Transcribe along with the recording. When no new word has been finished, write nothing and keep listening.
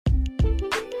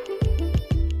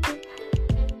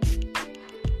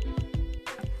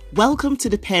Welcome to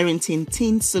the Parenting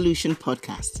Teen Solution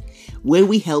podcast, where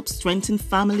we help strengthen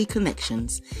family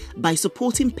connections by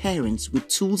supporting parents with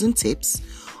tools and tips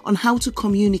on how to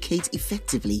communicate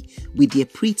effectively with their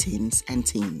preteens and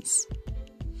teens.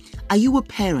 Are you a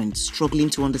parent struggling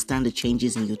to understand the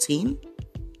changes in your teen?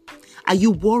 Are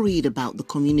you worried about the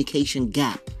communication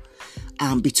gap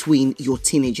between your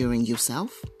teenager and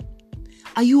yourself?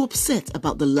 Are you upset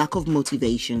about the lack of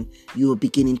motivation you are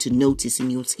beginning to notice in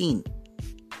your teen?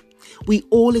 We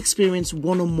all experience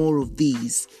one or more of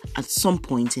these at some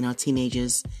point in our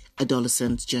teenagers'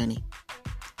 adolescent journey.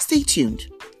 Stay tuned.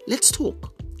 Let's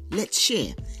talk, let's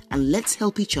share, and let's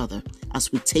help each other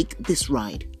as we take this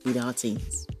ride with our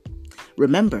teens.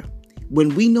 Remember,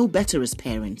 when we know better as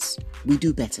parents, we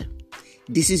do better.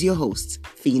 This is your host,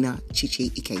 Fina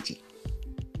Chichi Ikeji.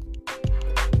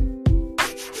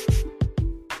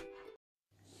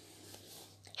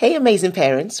 Hey amazing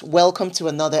parents, welcome to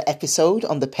another episode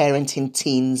on the Parenting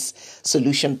Teens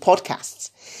Solution podcast.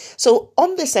 So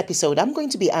on this episode, I'm going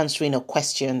to be answering a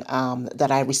question that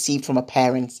I received from a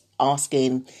parent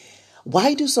asking,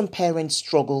 why do some parents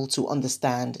struggle to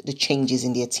understand the changes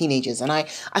in their teenagers? And I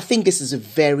think this is a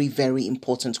very, very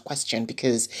important question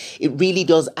because it really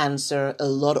does answer a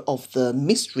lot of the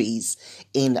mysteries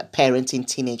in parenting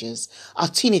teenagers. Our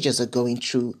teenagers are going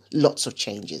through lots of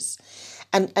changes.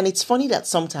 And it's funny that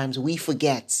sometimes we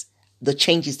forget the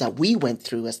changes that we went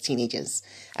through as teenagers.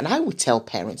 And I would tell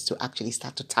parents to actually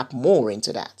start to tap more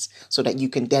into that so that you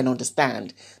can then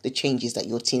understand the changes that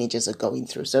your teenagers are going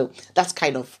through. So that's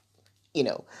kind of,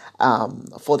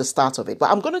 for the start of it.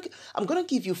 But I'm gonna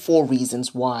give you 4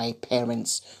 reasons why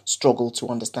parents struggle to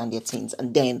understand their teens,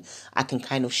 and then I can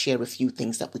kind of share a few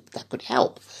things that could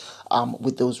help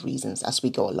with those reasons as we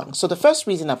go along. So the first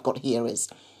reason I've got here is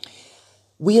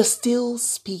we are still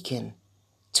speaking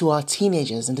to our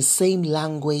teenagers in the same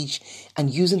language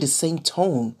and using the same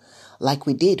tone like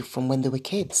we did from when they were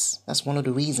kids. That's one of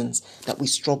the reasons that we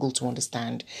struggle to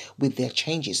understand with their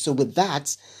changes. So with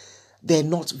that, they're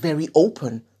not very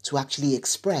open to actually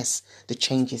express the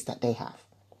changes that they have.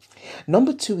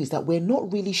 Number 2 is that we're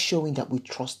not really showing that we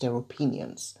trust their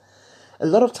opinions. A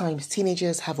lot of times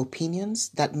teenagers have opinions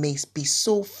that may be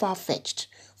so far-fetched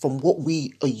from what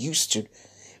we are used to.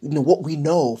 What we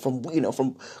know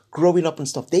from growing up and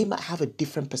stuff, they might have a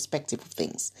different perspective of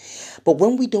things. But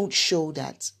when we don't show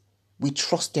that we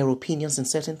trust their opinions in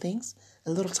certain things, a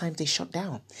lot of times they shut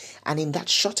down. And in that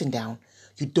shutting down,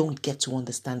 you don't get to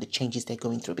understand the changes they're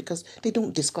going through because they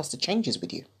don't discuss the changes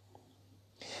with you.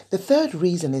 The third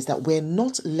reason is that we're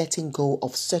not letting go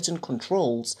of certain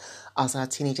controls as our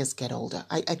teenagers get older.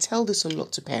 I tell this a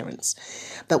lot to parents,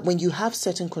 that when you have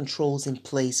certain controls in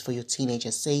place for your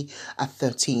teenagers, say at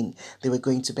 13, they were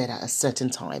going to bed at a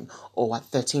certain time, or at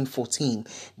 13, 14,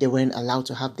 they weren't allowed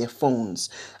to have their phones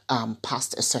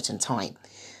past a certain time.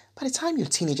 By the time your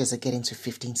teenagers are getting to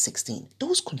 15, 16,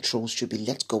 those controls should be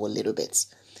let go a little bit.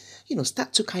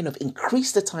 Start to kind of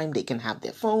increase the time they can have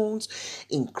their phones,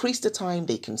 increase the time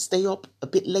they can stay up a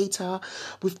bit later.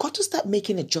 We've got to start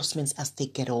making adjustments as they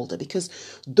get older because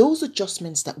those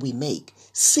adjustments that we make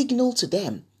signal to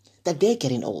them that they're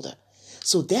getting older.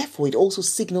 So therefore, it also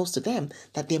signals to them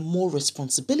that there are more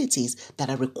responsibilities that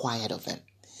are required of them.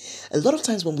 A lot of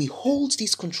times when we hold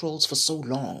these controls for so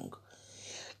long,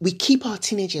 we keep our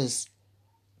teenagers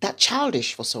that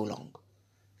childish for so long.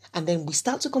 And then we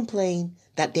start to complain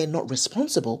that they're not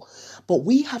responsible, but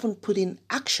we haven't put in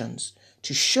actions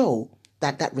to show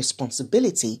that that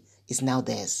responsibility is now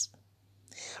theirs.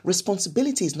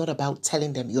 Responsibility is not about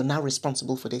telling them you're now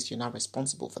responsible for this, you're now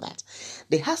responsible for that.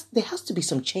 There has to be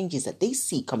some changes that they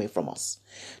see coming from us.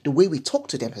 The way we talk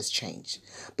to them has changed.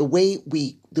 The way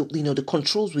the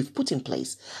controls we've put in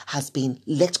place has been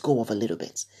let go of a little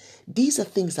bit. These are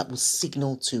things that will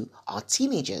signal to our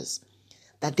teenagers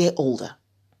that they're older,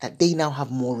 that they now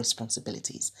have more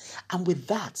responsibilities. And with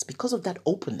that, because of that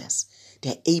openness,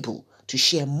 they're able to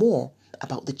share more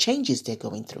about the changes they're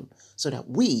going through so that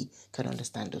we can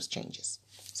understand those changes.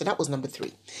 So that was number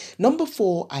 3. Number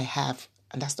 4 I have,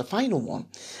 and that's the final one,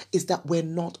 is that we're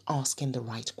not asking the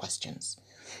right questions.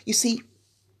 You see,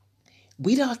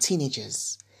 with our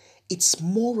teenagers, it's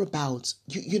more about,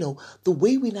 the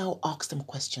way we now ask them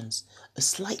questions is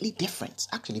slightly different,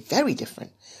 actually very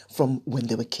different from when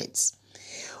they were kids.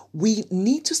 We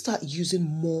need to start using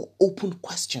more open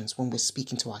questions when we're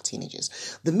speaking to our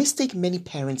teenagers. The mistake many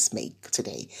parents make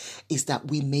today is that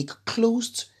we make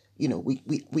closed,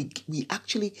 we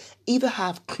actually either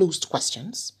have closed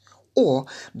questions or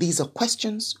these are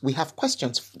questions, we have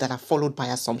questions that are followed by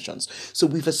assumptions. So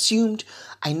we've assumed,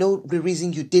 I know the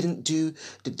reason you didn't do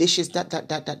the dishes,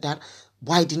 that.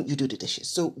 Why didn't you do the dishes?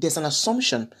 So there's an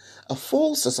assumption, a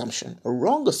false assumption, a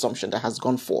wrong assumption that has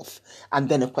gone forth, and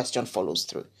then a question follows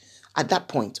through. At that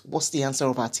point, what's the answer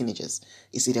of our teenagers?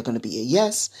 Is either going to be a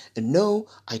yes, a no,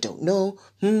 I don't know,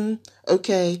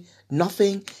 okay,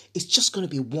 nothing. It's just going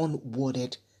to be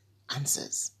one-worded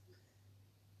answers.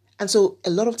 And so a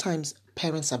lot of times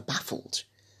parents are baffled.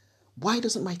 Why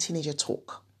doesn't my teenager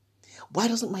talk? Why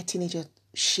doesn't my teenager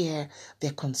share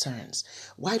their concerns?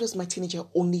 Why does my teenager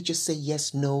only just say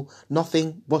yes, no,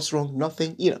 nothing, what's wrong,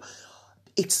 nothing?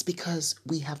 It's because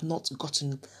we have not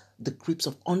gotten the grips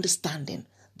of understanding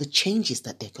the changes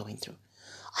that they're going through.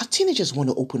 Our teenagers want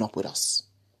to open up with us.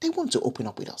 They want to open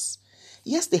up with us.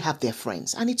 Yes, they have their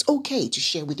friends, and it's okay to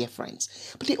share with their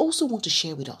friends, but they also want to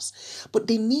share with us. But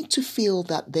they need to feel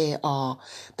that they are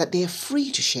free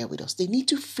to share with us. They need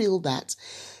to feel that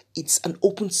it's an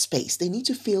open space. They need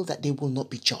to feel that they will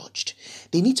not be judged.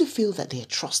 They need to feel that they are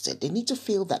trusted. They need to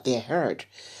feel that they're heard.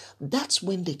 That's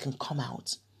when they can come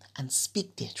out and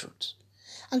speak their truth.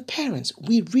 And parents,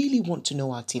 we really want to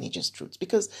know our teenagers' truths,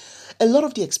 because a lot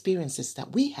of the experiences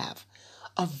that we have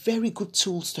are very good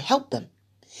tools to help them.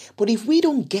 But if we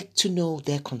don't get to know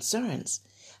their concerns,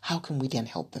 how can we then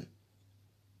help them?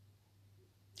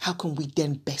 How can we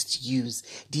then best use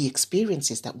the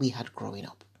experiences that we had growing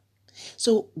up?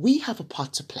 So we have a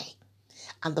part to play.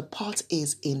 And the part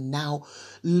is in now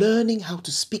learning how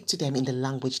to speak to them in the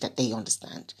language that they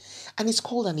understand. And it's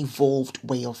called an evolved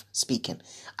way of speaking.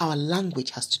 Our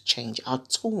language has to change. Our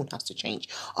tone has to change.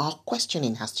 Our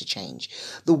questioning has to change.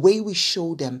 The way we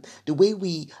show them, the way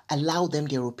we allow them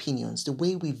their opinions, the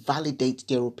way we validate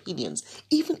their opinions,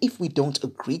 even if we don't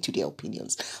agree to their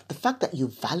opinions, the fact that you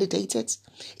validate it,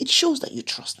 it shows that you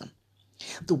trust them.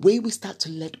 The way we start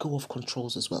to let go of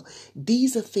controls as well.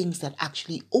 These are things that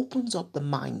actually opens up the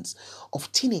minds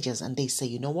of teenagers, and they say,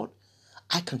 you know what?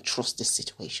 I can trust this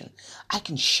situation. I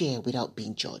can share without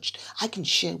being judged. I can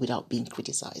share without being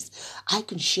criticized. I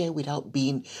can share without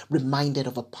being reminded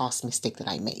of a past mistake that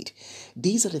I made.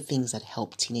 These are the things that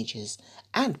help teenagers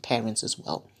and parents as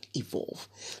well evolve.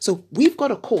 So we've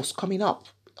got a course coming up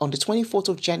on the 24th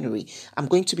of January. I'm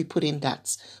going to be putting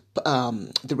that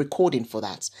the recording for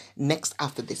that next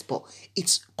after this, but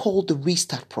it's called the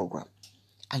Restart Program,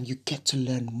 and you get to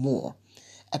learn more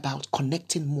about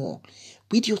connecting more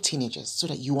with your teenagers so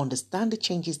that you understand the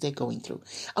changes they're going through.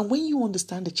 And when you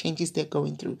understand the changes they're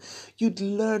going through, you'd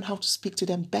learn how to speak to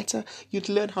them better, you'd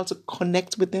learn how to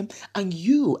connect with them, and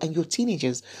you and your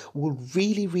teenagers will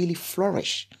really, really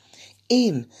flourish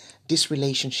in this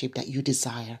relationship that you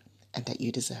desire and that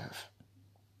you deserve.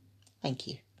 Thank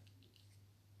you.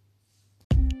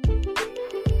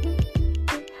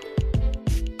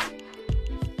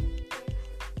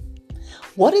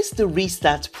 What is the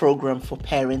Restart Program for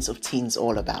Parents of Teens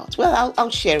all about? Well, I'll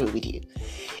share it with you.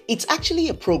 It's actually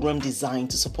a program designed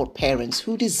to support parents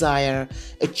who desire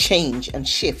a change and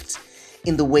shift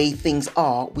in the way things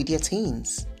are with their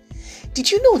teens.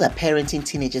 Did you know that parenting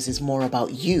teenagers is more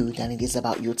about you than it is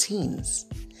about your teens?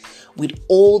 With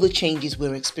all the changes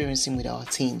we're experiencing with our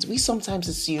teens, we sometimes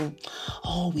assume,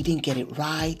 we didn't get it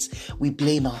right. We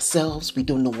blame ourselves. We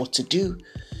don't know what to do.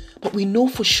 But we know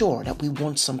for sure that we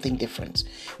want something different.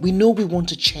 We know we want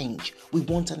to change. We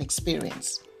want an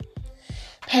experience.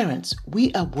 Parents,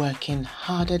 we are working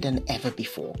harder than ever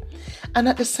before, and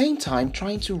at the same time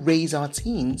trying to raise our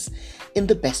teens in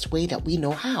the best way that we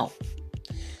know how.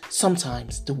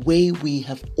 Sometimes the way we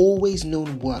have always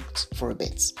known worked for a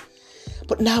bit,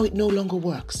 but now it no longer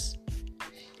works.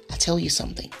 I tell you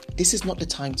something, this is not the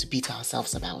time to beat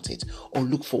ourselves about it or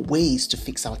look for ways to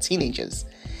fix our teenagers.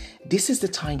 This is the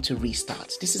time to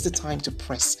restart. This is the time to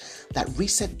press that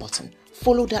reset button.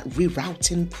 Follow that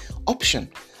rerouting option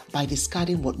by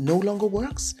discarding what no longer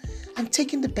works and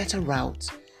taking the better route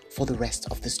for the rest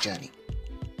of this journey.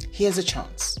 Here's a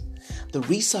chance. The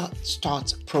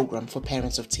Restart Program for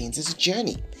Parents of Teens is a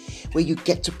journey where you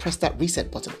get to press that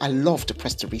reset button. I love to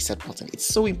press the reset button. It's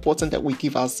so important that we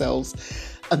give ourselves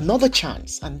another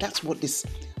chance, and that's what this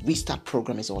Restart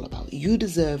Program is all about. You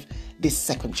deserve this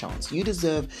second chance. You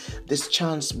deserve this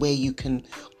chance where you can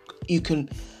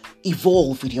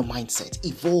evolve with your mindset,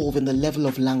 evolve in the level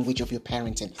of language of your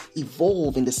parenting,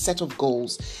 evolve in the set of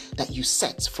goals that you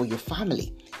set for your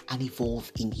family, and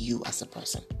evolve in you as a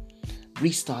person.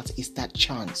 Restart is that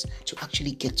chance to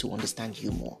actually get to understand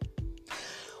you more.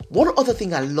 One other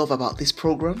thing I love about this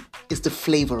program is the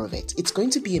flavor of it. It's going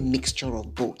to be a mixture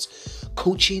of both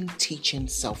coaching, teaching,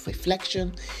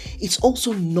 self-reflection. It's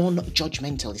also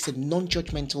non-judgmental. It's a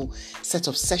non-judgmental set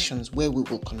of sessions where we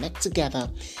will connect together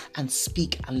and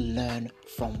speak and learn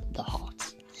from the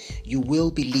heart. You will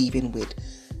be leaving with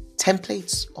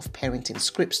templates of parenting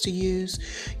scripts to use.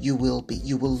 You will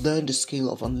learn the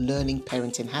skill of unlearning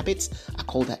parenting habits. I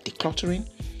call that decluttering.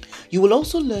 You will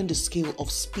also learn the skill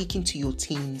of speaking to your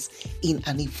teens in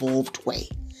an evolved way.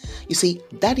 You see,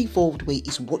 that evolved way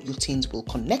is what your teens will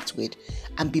connect with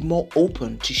and be more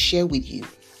open to share with you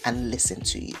and listen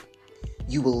to you.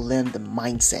 You will learn the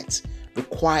mindset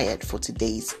required for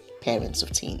today's parents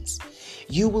of teens.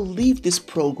 You will leave this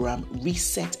program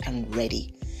reset and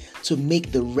ready to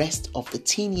make the rest of the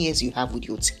teen years you have with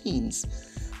your teens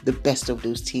the best of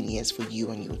those teen years for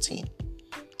you and your teen.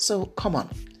 So come on,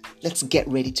 let's get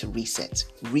ready to reset,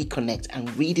 reconnect, and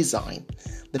redesign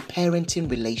the parenting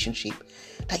relationship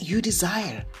that you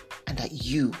desire and that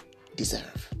you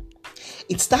deserve.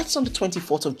 It starts on the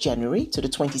 24th of January to the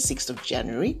 26th of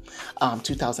January,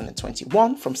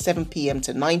 2021, from 7 p.m.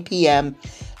 to 9 p.m.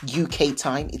 UK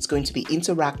time. It's going to be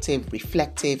interactive,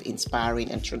 reflective, inspiring,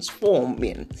 and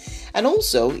transforming. And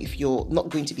also, if you're not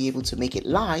going to be able to make it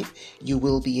live, you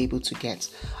will be able to get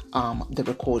the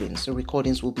recordings. The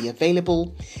recordings will be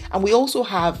available. And we also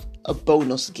have a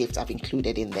bonus gift I've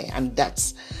included in there, and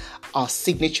that's our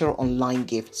signature online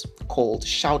gift called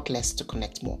Shout Less to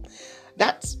Connect More.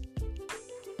 That's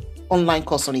online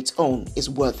course on its own is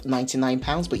worth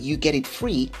 £99, but you get it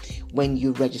free when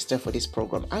you register for this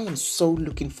program. I am so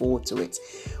looking forward to it.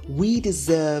 We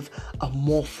deserve a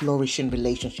more flourishing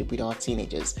relationship with our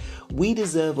teenagers. We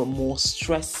deserve a more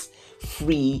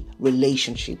stress-free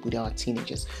relationship with our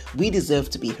teenagers. We deserve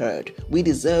to be heard. We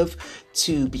deserve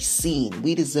to be seen.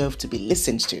 We deserve to be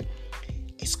listened to.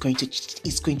 It's going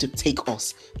to take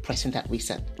us pressing that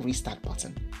restart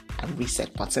button and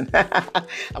reset button.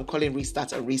 I'm calling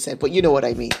restart and reset, but you know what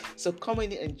I mean. So come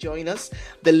in and join us.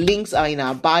 The links are in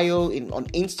our bio on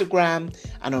Instagram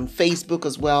and on Facebook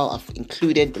as well. I've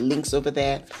included the links over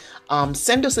there.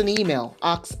 Send us an email,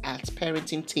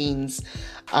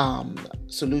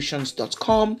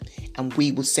 ask@parentingteens.solutions.com, and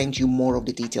we will send you more of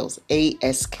the details.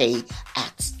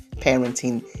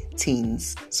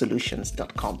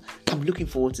 ask@parentingteens.solutions.com. I'm looking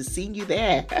forward to seeing you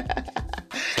there.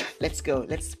 Let's go.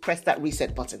 Let's press that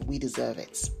reset button. We deserve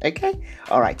it. Okay?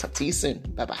 All right. Talk to you soon.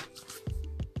 Bye-bye.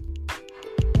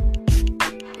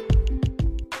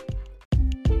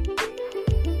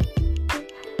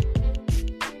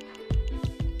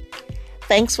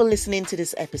 Thanks for listening to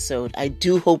this episode. I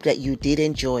do hope that you did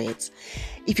enjoy it.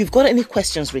 If you've got any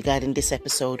questions regarding this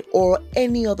episode or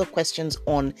any other questions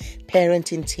on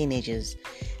parenting teenagers,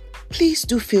 please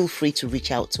do feel free to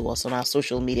reach out to us on our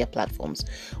social media platforms.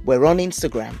 We're on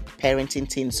Instagram, Parenting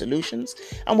Teens Solutions,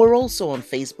 and we're also on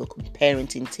Facebook,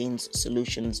 Parenting Teens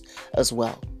Solutions as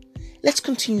well. Let's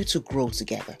continue to grow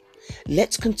together.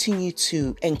 Let's continue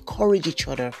to encourage each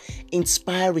other,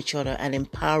 inspire each other, and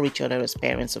empower each other as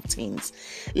parents of teens.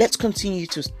 Let's continue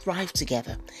to thrive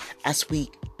together as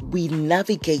we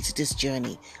navigate this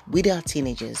journey with our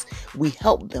teenagers. We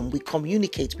help them, we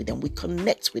communicate with them, we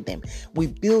connect with them, we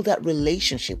build that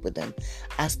relationship with them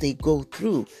as they go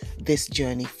through this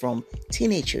journey from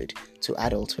teenagehood to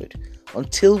adulthood.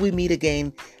 Until we meet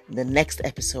again in the next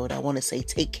episode, I want to say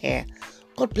take care,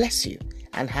 God bless you,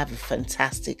 and have a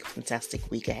fantastic,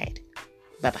 fantastic week ahead.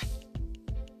 Bye-bye.